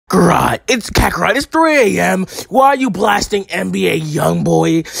Kakarot, it's Kakarot, it's 3 a.m. Why are you blasting NBA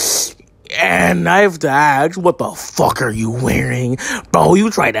Youngboy? And I have to ask, what the fuck are you wearing? Bro, you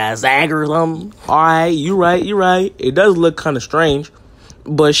tried to zag or something? Alright, you right. It does look kind of strange.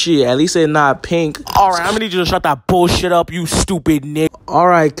 But shit, at least it's not pink. Alright, I'm gonna need you to shut that bullshit up, you stupid nigga.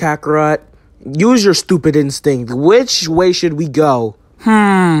 Alright, Kakarot. Use your stupid instinct. Which way should we go?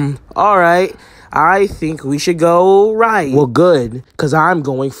 Alright. I think we should go right. Well, good, because I'm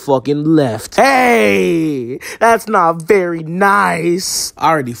going fucking left. Hey, that's not very nice. I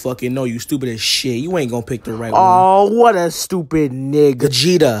already fucking know you stupid as shit. You ain't gonna pick the right one. Oh, what a stupid nigga.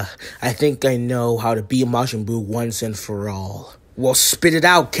 Vegeta, I think I know how to beat Majin Buu once and for all. Well, spit it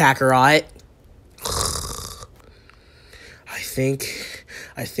out, Kakarot. I think,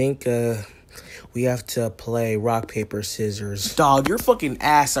 we have to play rock, paper, scissors. Dog, you're fucking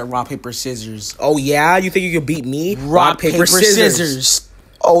ass at rock, paper, scissors. Oh, yeah? You think you can beat me? Rock, paper, scissors.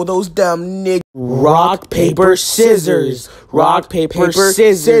 Oh, those dumb niggas. Rock, paper, scissors. Rock, paper,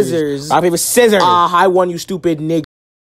 scissors. Rock, paper, scissors. I won, you stupid nigga.